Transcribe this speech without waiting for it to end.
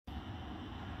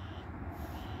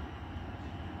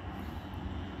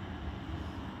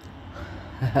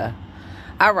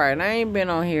Alright, I ain't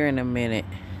been on here in a minute.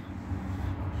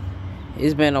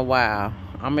 It's been a while.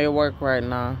 I'm at work right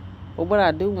now. But what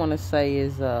I do want to say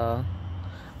is, I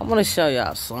want to show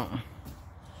y'all something.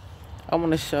 I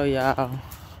want to show y'all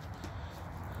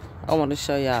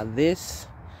this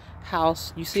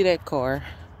house. You see that car?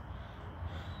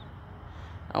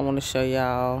 I want to show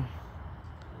y'all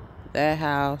that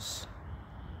house.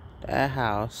 That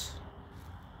house.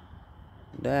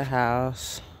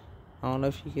 I don't know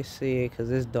if you can see it because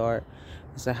it's dark.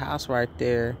 It's a house right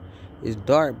there. It's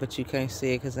dark, but you can't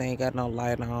see it because they ain't got no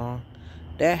light on.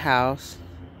 That house.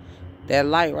 That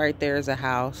light right there is a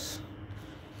house.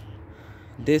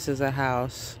 This is a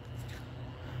house.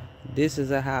 This is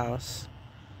a house.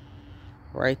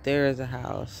 Right there is a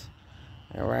house.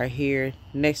 And right here,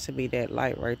 next to me, that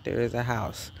light right there is a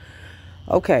house.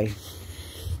 Okay.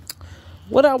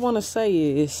 What I want to say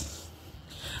is,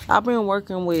 I've been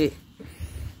working with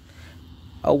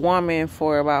a woman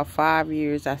for about 5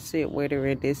 years. I sit with her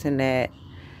and this and that.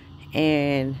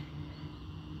 And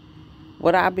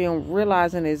what I've been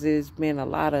realizing is there's been a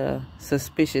lot of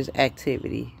suspicious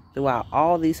activity throughout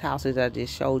all these houses I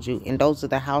just showed you. And those are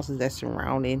the houses that's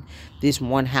surrounding this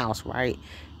one house, right?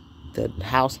 The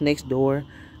house next door,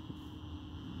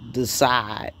 the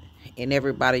side, and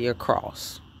everybody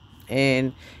across.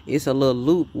 And it's a little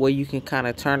loop where you can kind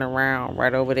of turn around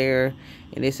right over there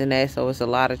and this and that. So it's a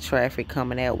lot of traffic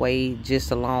coming that way just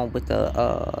along with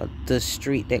the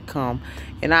street that come.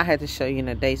 And I had to show you in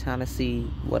the daytime to see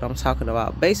what I'm talking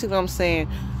about. Basically, I'm saying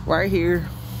right here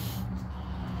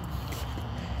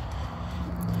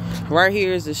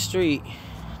is the street.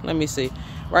 Let me see.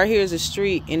 Right here is the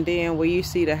street, and then where you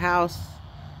see the house,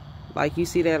 like you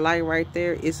see that light right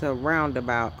there, it's a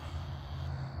roundabout.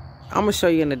 I'm going to show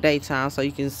you in the daytime so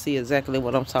you can see exactly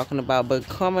what I'm talking about. But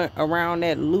coming around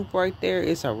that loop right there,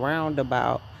 it's a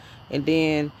roundabout. And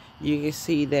then you can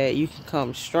see that you can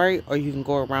come straight or you can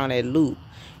go around that loop.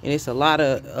 And it's a lot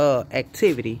of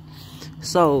activity.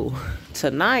 So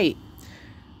tonight,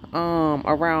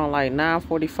 around like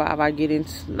 9:45, I get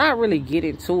into, not really get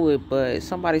into it, but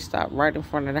somebody stopped right in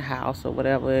front of the house or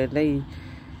whatever. And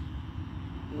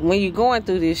when you're going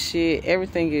through this shit,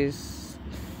 everything is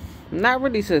not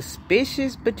really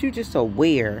suspicious, but you just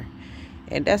aware.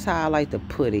 And that's how I like to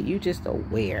put it. You just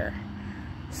aware.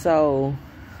 So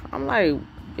I'm like,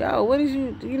 yo, what is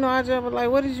you, I just was like,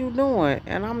 what is you doing?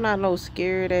 And I'm not no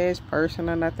scared ass person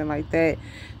or nothing like that.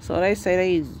 So they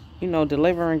say they,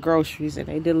 delivering groceries, and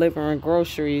they delivering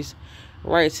groceries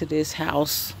right to this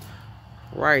house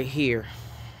right here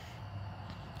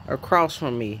across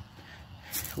from me.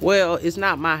 Well, it's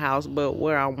not my house, but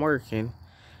where I'm working.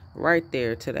 Right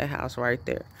there to that house right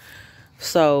there.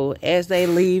 So as they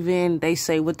leaving, they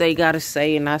say what they gotta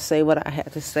say, and I say what I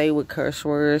had to say with curse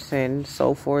words and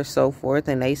so forth,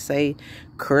 and they say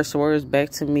curse words back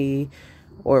to me.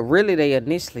 Or really, they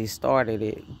initially started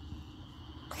it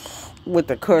with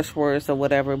the curse words or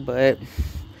whatever, but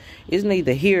it's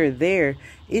neither here or there.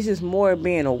 It's just more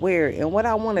being aware. And what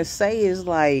I want to say is,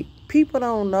 like, people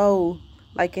don't know,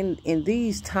 like, in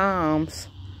these times,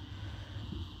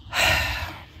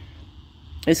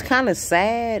 it's kind of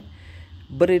sad,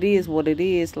 but it is what it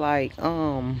is. Like,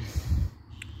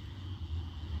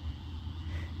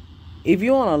 if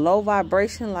you're on a low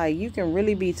vibration, like, you can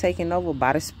really be taken over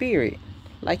by the spirit.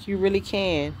 Like, you really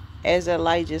can. As that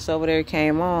light just over there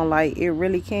came on, like, it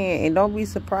really can. And don't be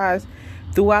surprised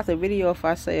throughout the video if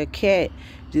I say a cat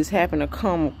just happened to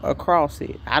come across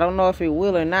it. I don't know if it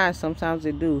will or not. Sometimes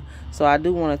it do. So I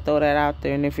do want to throw that out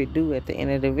there. And if it do at the end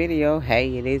of the video,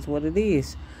 hey, it is what it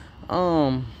is.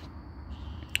 But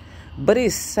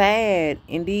it's sad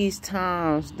in these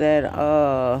times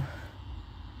that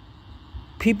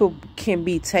people can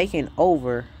be taken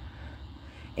over,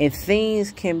 and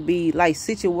things can be, like,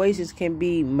 situations can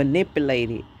be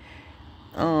manipulated.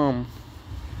 I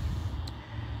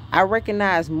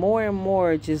recognize more and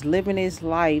more just living this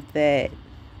life that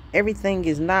everything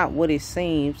is not what it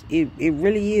seems. It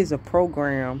really is a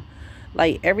program.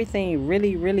 Like, everything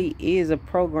really is a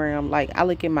program. Like, I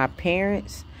look at my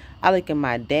parents, I look at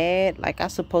my dad, like, I'm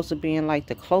supposed to be in, like,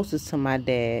 the closest to my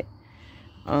dad.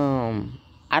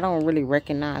 I don't really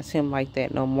recognize him like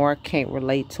that no more. Can't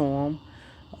relate to him.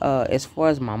 As far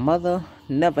as my mother,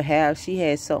 never have. She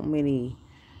had so many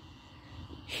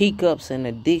hiccups and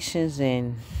addictions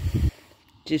and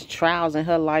just trials in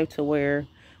her life to where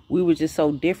we were just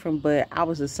so different. But I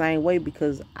was the same way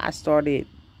because I started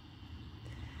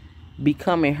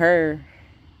becoming her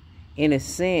in a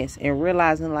sense and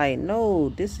realizing, like, no,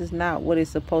 this is not what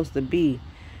it's supposed to be.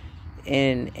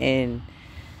 And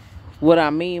what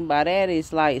I mean by that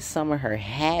is, like, some of her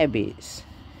habits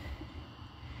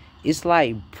it's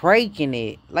like breaking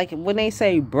it. Like when they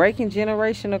say breaking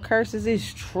generational curses,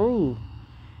 it's true.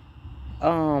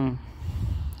 I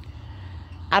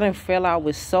done fell out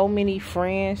with so many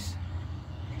friends,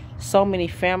 so many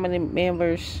family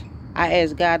members. I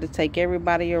asked God to take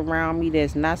everybody around me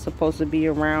that's not supposed to be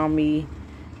around me.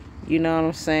 You know what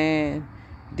I'm saying?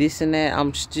 This and that.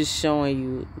 I'm just showing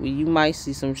you. You might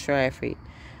see some traffic.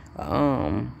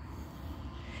 And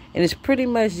it's pretty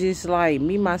much just like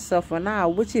me, myself, and I,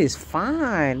 which is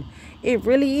fine. It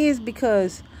really is,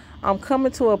 because I'm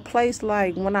coming to a place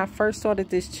like when I first started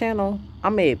this channel,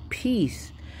 I'm at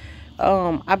peace.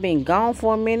 I've been gone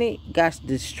for a minute, got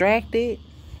distracted,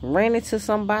 ran into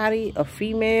somebody, a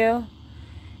female,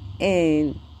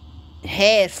 and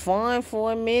had fun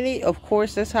for a minute. Of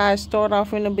course, that's how it started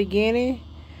off in the beginning.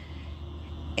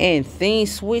 And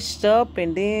things switched up,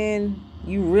 and then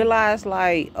you realize,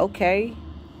 like, okay,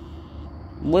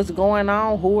 what's going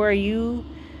on? Who are you?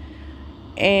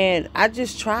 And I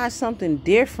just tried something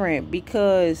different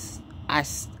because I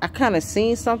kind of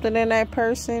seen something in that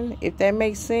person, if that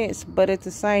makes sense. But at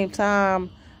the same time,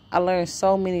 I learned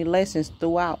so many lessons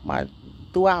throughout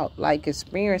like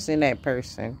experiencing that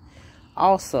person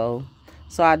also.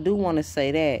 So I do want to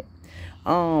say that.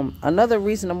 Another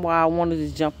reason why I wanted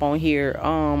to jump on here,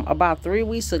 about 3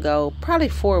 weeks ago, probably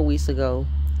 4 weeks ago,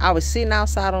 I was sitting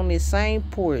outside on this same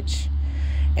porch,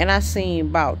 and I seen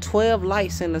about 12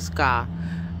 lights in the sky.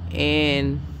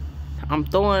 And I'm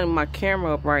throwing my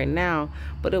camera up right now,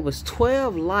 but it was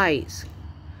 12 lights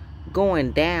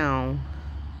going down.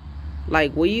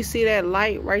 Like, will you see that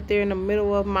light right there in the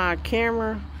middle of my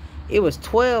camera? It was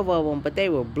 12 of them, but they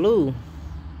were blue.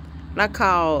 And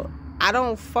I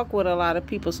don't fuck with a lot of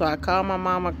people, so I called my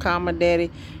mama, called my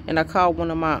daddy, and I called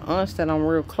one of my aunts that I'm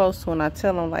real close to, and I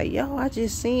tell them, like, yo, I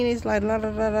just seen this, like, la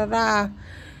da da da da.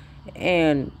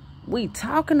 And we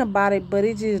talking about it, but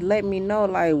it just let me know,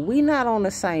 like, we not on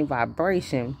the same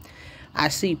vibration. I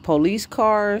see police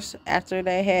cars after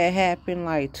that had happened,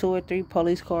 like 2 or 3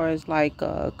 police cars, like,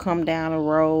 come down the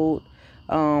road,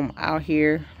 out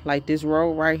here, like this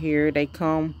road right here. They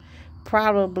come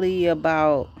probably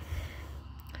about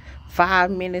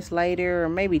 5 minutes later, or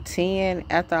maybe 10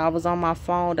 after I was on my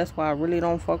phone. That's why I really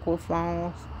don't fuck with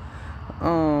phones.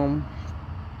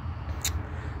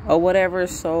 Or whatever.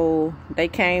 So they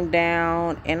came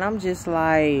down, and I'm just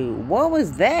like, what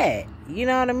was that? You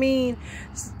know what I mean?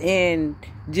 And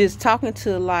just talking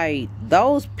to, like,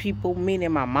 those people,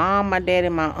 meaning my mom, my dad,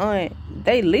 and my aunt,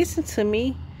 they listen to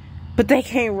me, but they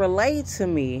can't relate to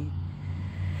me.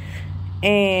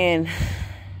 And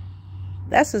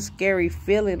that's a scary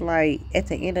feeling. Like, at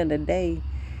the end of the day,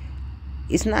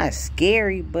 it's not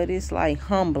scary, but it's like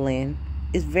humbling.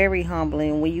 It's very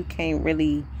humbling when you can't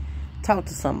really talk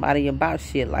to somebody about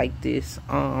shit like this.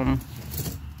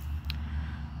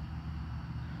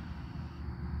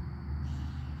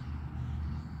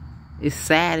 It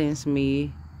saddens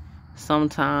me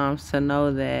sometimes to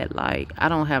know that, like, I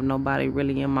don't have nobody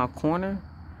really in my corner,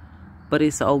 but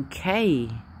it's okay.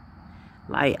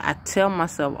 Like, I tell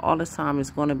myself all the time, it's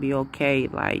going to be okay.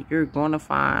 Like, you're going to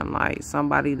find, like,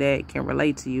 somebody that can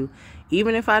relate to you.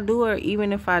 Even if I do, or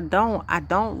even if I don't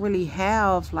really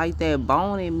have, like, that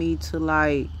bone in me to,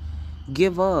 like,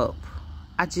 give up.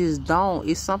 I just don't.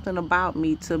 It's something about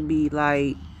me to be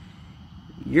like,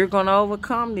 you're going to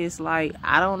overcome this. Like,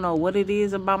 I don't know what it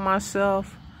is about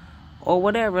myself or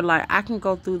whatever. Like, I can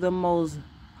go through the most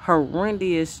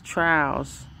horrendous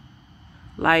trials.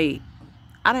 Like,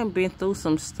 I done been through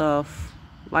some stuff.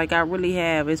 Like, I really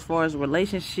have, as far as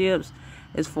relationships,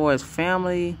 as far as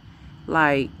family,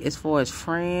 like, as far as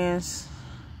friends,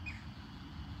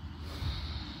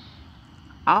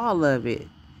 all of it.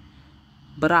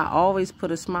 But I always put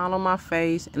a smile on my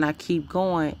face, and I keep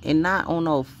going, and not on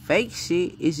no fake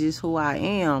shit. It's just who I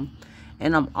am.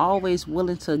 And I'm always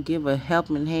willing to give a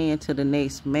helping hand to the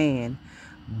next man.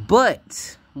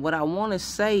 But what I want to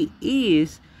say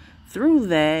is, through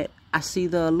that, I see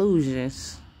the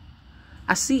illusions.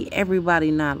 I see everybody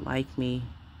not like me.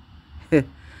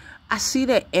 I see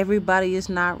that everybody is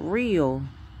not real.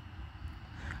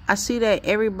 I see that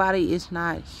everybody is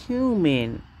not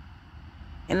human.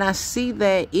 And I see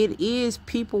that it is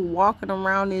people walking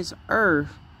around this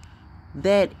earth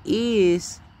that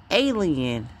is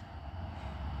alien.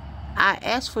 I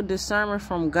asked for discernment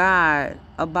from God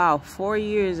about 4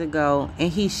 years ago,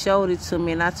 and he showed it to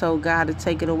me, and I told God to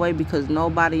take it away because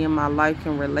nobody in my life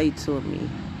can relate to me.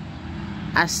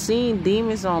 I seen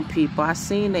demons on people. I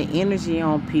seen the energy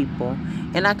on people,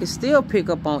 and I can still pick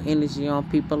up on energy on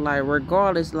people. Like,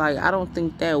 regardless, like, I don't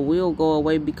think that will go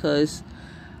away because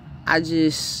I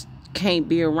just can't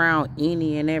be around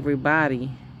any and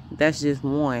everybody. That's just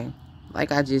one.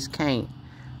 Like, I just can't.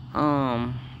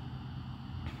 I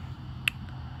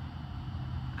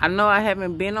know I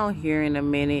haven't been on here in a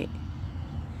minute.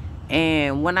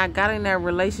 And when I got in that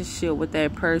relationship with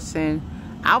that person,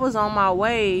 I was on my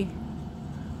way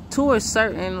to a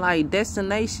certain, like,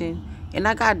 destination. And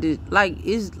I got this, like,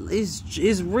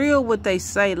 it's real what they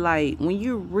say. Like, when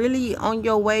you're really on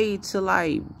your way to,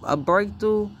 like, a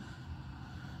breakthrough,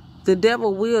 the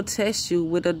devil will test you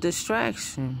with a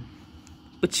distraction.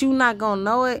 But you're not going to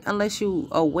know it unless you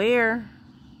aware.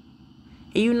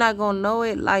 And you're not going to know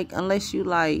it, like, unless you,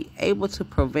 like, able to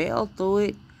prevail through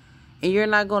it. And you're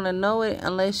not going to know it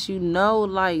unless you know,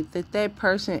 like, that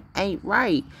person ain't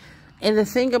right. And the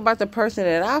thing about the person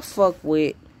that I fuck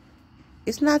with,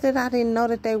 it's not that I didn't know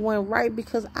that they weren't right,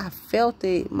 because I felt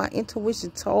it. My intuition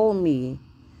told me.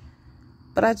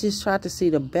 But I just tried to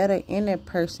see the better in that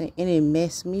person, and it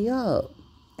messed me up.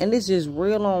 And it's just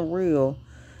real on real.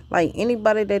 Like,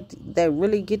 anybody that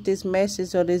really get this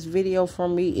message or this video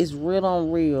from me is real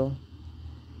on real.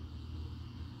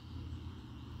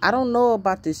 I don't know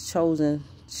about this chosen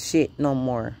shit no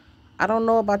more. I don't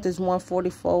know about this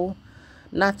 144.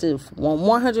 Not to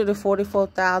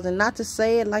 144,000. Not to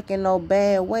say it like in no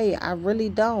bad way. I really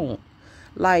don't.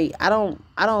 Like, I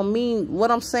don't mean,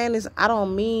 what I'm saying is, I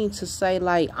don't mean to say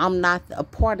like I'm not a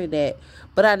part of that.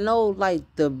 But I know, like,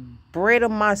 the bread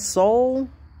of my soul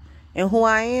and who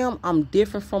I am, I'm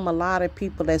different from a lot of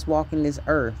people that's walking this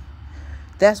earth.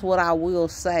 That's what I will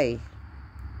say.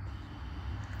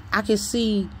 I can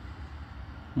see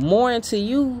more into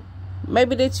you,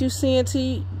 maybe, that you see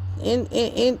into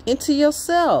into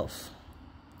yourself.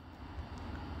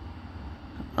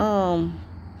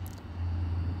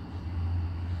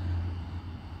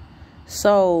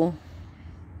 So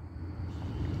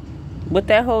with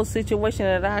that whole situation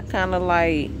that I kind of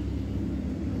like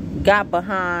got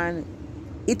behind,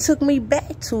 it took me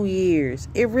back 2 years.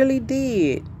 It really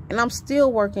did. And I'm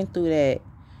still working through that.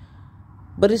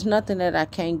 But it's nothing that I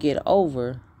can't get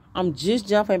over. I'm just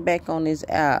jumping back on this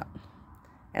app.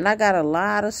 And I got a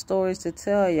lot of stories to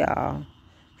tell y'all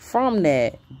from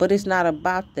that. But it's not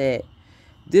about that.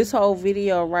 This whole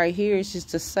video right here is just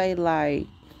to say, like,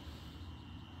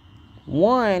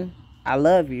 one, I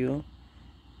love you.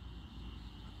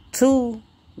 Two,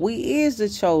 we is the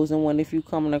chosen one if you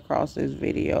coming across this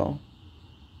video.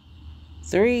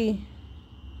 Three,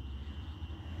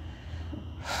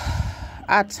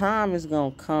 our time is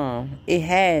gonna come. It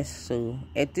has to.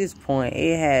 At this point,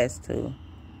 it has to.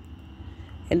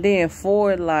 And then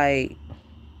four, like,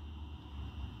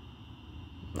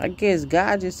 I guess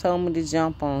God just told me to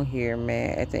jump on here,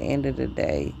 man, at the end of the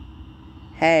day.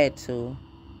 Had to.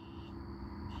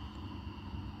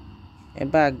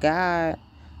 And by God,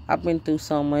 I've been through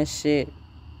so much shit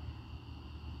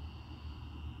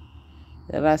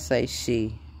that I say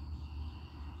she.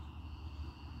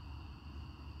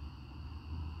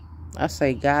 I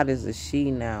say God is a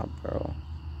she now, bro.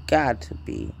 Got to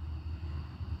be.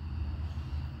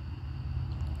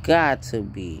 Got to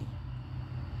be.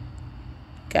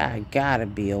 God gotta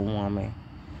be a woman.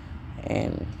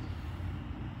 And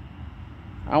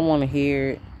I want to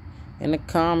hear it in the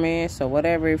comments or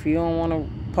whatever. If you don't want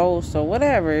to post or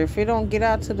whatever, if it don't get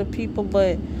out to the people.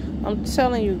 But I'm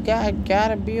telling you, God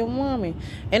gotta be a woman.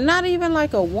 And not even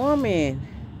like a woman.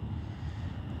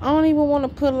 I don't even want to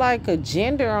put like a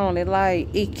gender on it.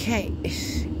 Like, it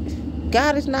can't.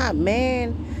 God is not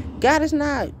man. God is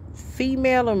not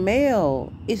female or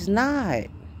male. It's not.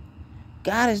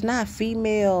 God is not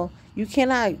female. You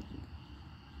cannot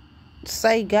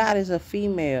say God is a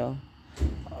female.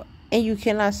 And you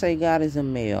cannot say God is a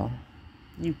male.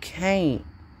 You can't.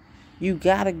 You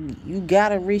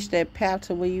gotta reach that path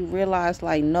to where you realize,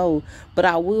 like, no. But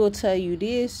I will tell you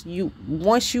this: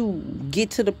 once you get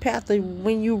to the path of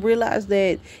when you realize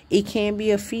that it can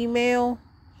be a female,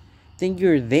 then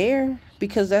you're there,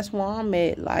 because that's where I'm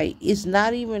at. Like, it's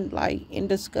not even like in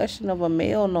discussion of a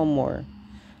male no more.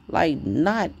 Like,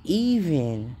 not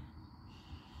even.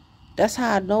 That's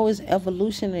how I know it's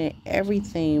evolution and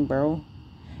everything, bro.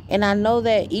 And I know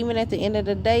that even at the end of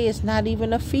the day, it's not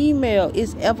even a female.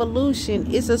 It's evolution.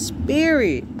 It's a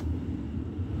spirit.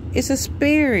 It's a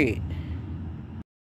spirit.